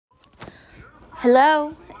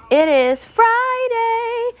Hello, it is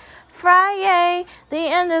Friday, Friday, the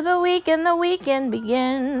end of the week and the weekend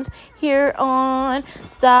begins here on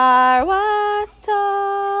Star Wars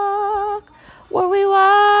Talk, where we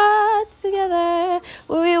watch together,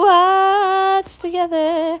 from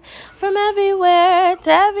everywhere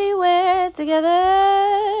to everywhere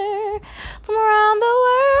together, from around the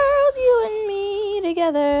world, you and me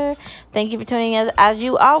together. Thank you for tuning in as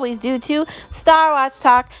you always do to Star Wars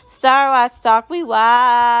Talk. Star Wars Talk, we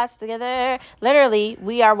watch together. Literally,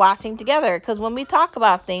 we are watching together because when we talk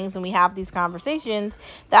about things and we have these conversations,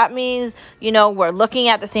 that means, we're looking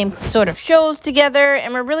at the same sort of shows together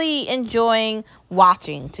and we're really enjoying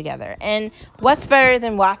watching together. And what's better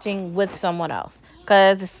than watching with someone else?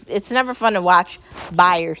 Because it's never fun to watch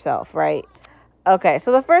by yourself, right? Okay,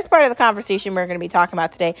 so the first part of the conversation we're going to be talking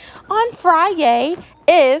about today on Friday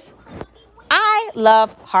is I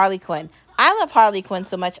love Harley Quinn. I love Harley Quinn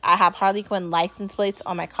so much, I have Harley Quinn license plates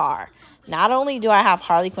on my car. Not only do I have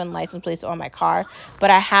Harley Quinn license plates on my car, but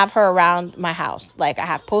I have her around my house. Like, I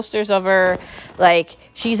have posters of her. Like,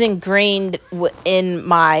 she's ingrained in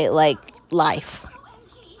my, life.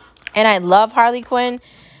 And I love Harley Quinn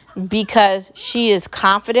because she is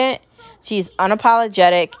confident, she's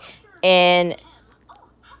unapologetic, and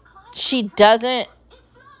she doesn't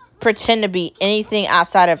pretend to be anything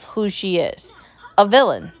outside of who she is, a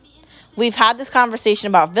villain. We've had this conversation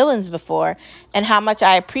about villains before and how much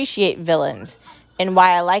I appreciate villains and why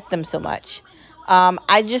I like them so much.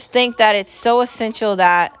 I just think that it's so essential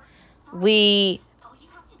that we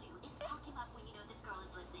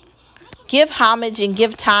give homage and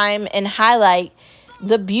give time and highlight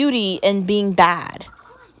the beauty in being bad.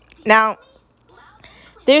 Now,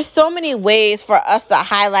 there's so many ways for us to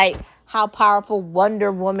highlight how powerful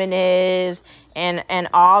Wonder Woman is and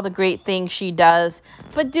all the great things she does.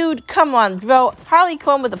 But dude, come on, bro. Harley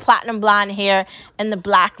Quinn with the platinum blonde hair and the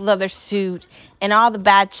black leather suit and all the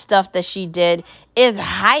bad stuff that she did is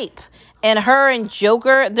hype. And her and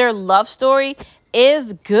Joker, their love story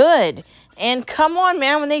is good. And come on,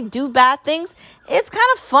 man, when they do bad things, it's kind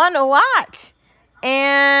of fun to watch.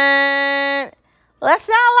 And let's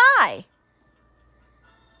not lie.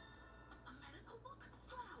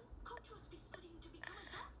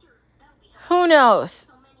 Who knows?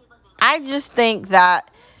 I just think that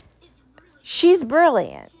she's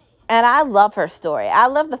brilliant. And I love her story. I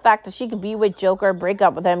love the fact that she could be with Joker, break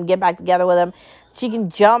up with him, get back together with him. She can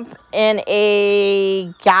jump in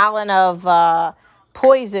a gallon of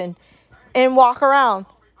poison and walk around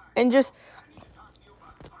and just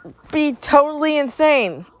be totally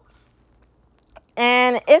insane.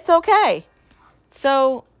 And it's okay.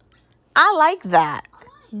 So I like that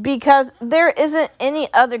because there isn't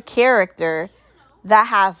any other character that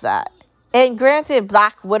has that. And granted,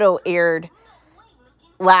 Black Widow aired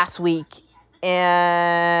last week,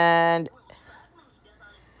 and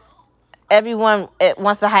everyone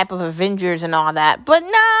wants the hype of Avengers and all that. But nah,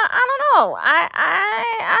 I don't know.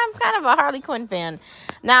 I'm kind of a Harley Quinn fan.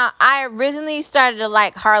 Now, I originally started to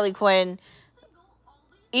like Harley Quinn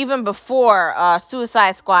even before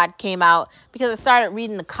Suicide Squad came out because I started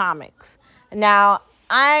reading the comics. Now,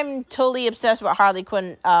 I'm totally obsessed with Harley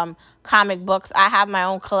Quinn comic books. I have my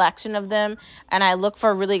own collection of them, and I look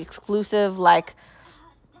for really exclusive,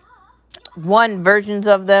 one versions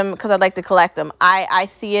of them because I like to collect them. I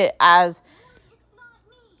see it as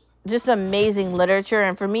just amazing literature,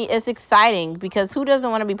 and for me it's exciting because who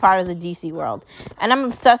doesn't want to be part of the DC world? And I'm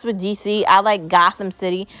obsessed with DC. I like Gotham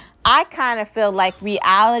City. I kind of feel like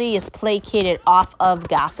reality is placated off of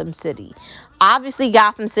Gotham City. Obviously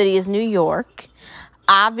Gotham City is New York.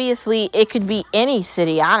 Obviously it could be any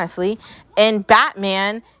city, honestly, and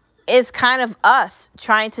Batman is kind of us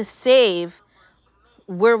trying to save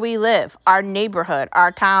where we live, our neighborhood,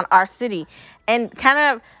 our town, our city. And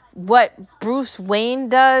kind of what Bruce Wayne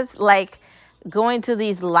does, like going to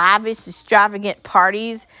these lavish, extravagant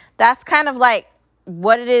parties, that's kind of like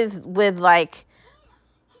what it is with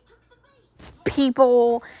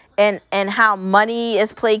people and how money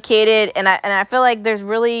is placated. And I feel like there's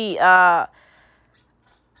really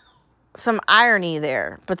some irony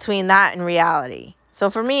there between that and reality. So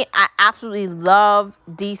for me, I absolutely love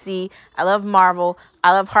DC. I love Marvel.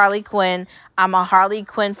 I love Harley Quinn. I'm a Harley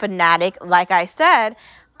Quinn fanatic. Like I said,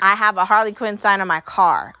 I have a Harley Quinn sign on my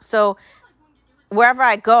car. So wherever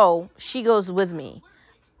I go, she goes with me.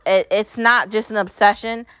 It's not just an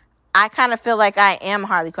obsession. I kind of feel like I am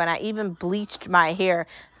Harley Quinn. I even bleached my hair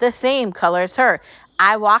the same color as her.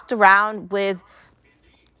 I walked around with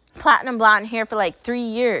platinum blonde hair for like 3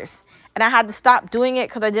 years. and I had to stop doing it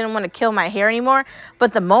because I didn't want to kill my hair anymore.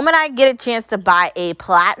 But the moment I get a chance to buy a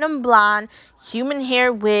platinum blonde human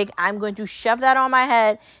hair wig, I'm going to shove that on my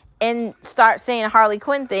head and start saying Harley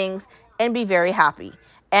Quinn things and be very happy.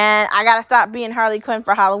 And I gotta stop being Harley Quinn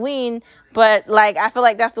for Halloween, but like I feel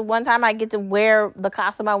like that's the one time I get to wear the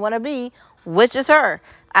costume I want to be, which is her.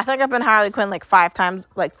 I think I've been Harley Quinn like 5 times,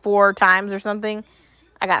 like 4 times or something.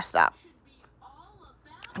 I gotta stop.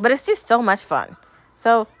 But it's just so much fun.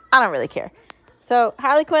 So I don't really care. So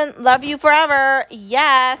Harley Quinn, love you forever.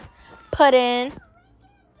 Yes. Puddin'.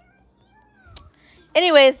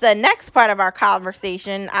 Anyways, the next part of our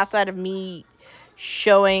conversation, outside of me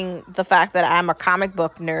showing the fact that I'm a comic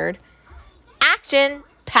book nerd, action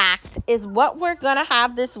packed is what we're going to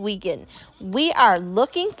have this weekend. We are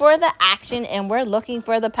looking for the action and we're looking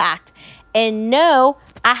for the packed. And no,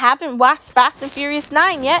 I haven't watched Fast and Furious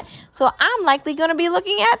 9 yet, so I'm likely going to be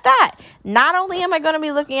looking at that. Not only am I going to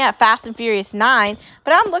be looking at Fast and Furious 9,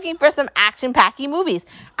 but I'm looking for some action-packy movies.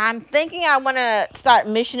 I'm thinking I want to start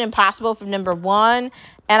Mission Impossible from number 1,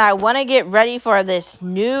 and I want to get ready for this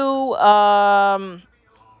new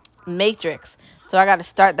Matrix. So I got to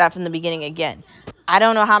start that from the beginning again. I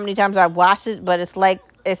don't know how many times I've watched it, but it's like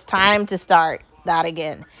it's time to start that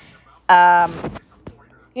again. Um,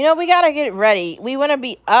 we got to get ready. We want to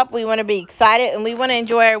be up, we want to be excited, and we want to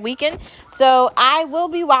enjoy our weekend. So I will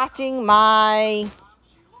be watching my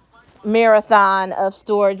marathon of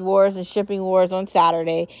Storage Wars and Shipping Wars on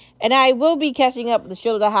Saturday, and I will be catching up with the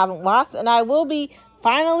shows I haven't watched, and I will be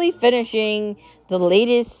finally finishing the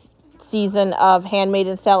latest season of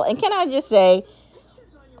Handmaid's Tale. And can I just say,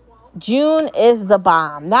 June is the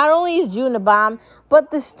bomb. Not only is June the bomb, but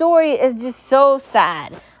the story is just so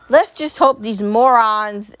sad. Let's just hope these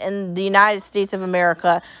morons in the United States of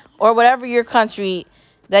America, or whatever your country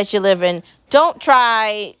that you live in, don't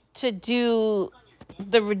try to do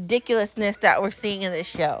the ridiculousness that we're seeing in this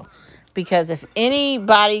show. Because if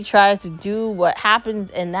anybody tries to do what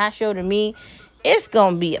happens in that show to me, it's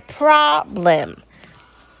going to be a problem.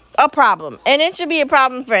 A problem. And it should be a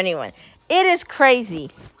problem for anyone. It is crazy.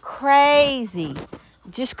 Crazy.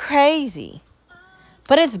 Just crazy.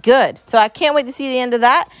 But it's good. So I can't wait to see the end of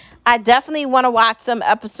that. I definitely want to watch some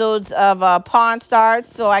episodes of Pawn Stars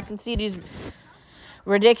so I can see these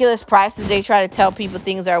ridiculous prices they try to tell people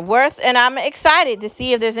things are worth. And I'm excited to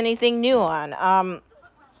see if there's anything new on.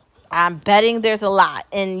 I'm betting there's a lot.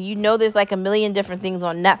 And there's like a million different things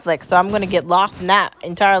on Netflix. So I'm going to get lost in that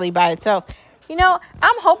entirely by itself. I'm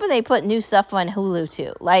hoping they put new stuff on Hulu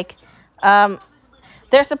too. Like,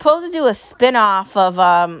 they're supposed to do a spin-off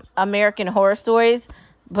of American Horror Stories,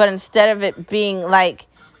 but instead of it being like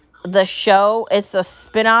the show, it's a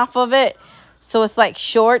spin-off of it. So it's like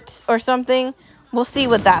shorts or something. We'll see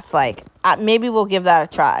what that's like. Maybe we'll give that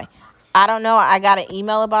a try. I don't know. I got an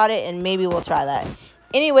email about it, and maybe we'll try that.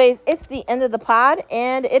 Anyways, it's the end of the pod,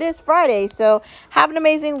 and it is Friday, so have an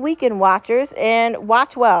amazing weekend, watchers, and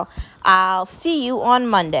watch well. I'll see you on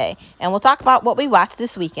Monday, and we'll talk about what we watched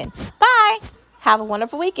this weekend. Bye! Have a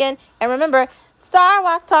wonderful weekend, and remember, Star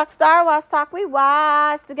Wars Talk, we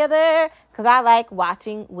watch together, because I like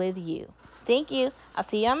watching with you. Thank you. I'll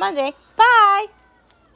see you on Monday. Bye!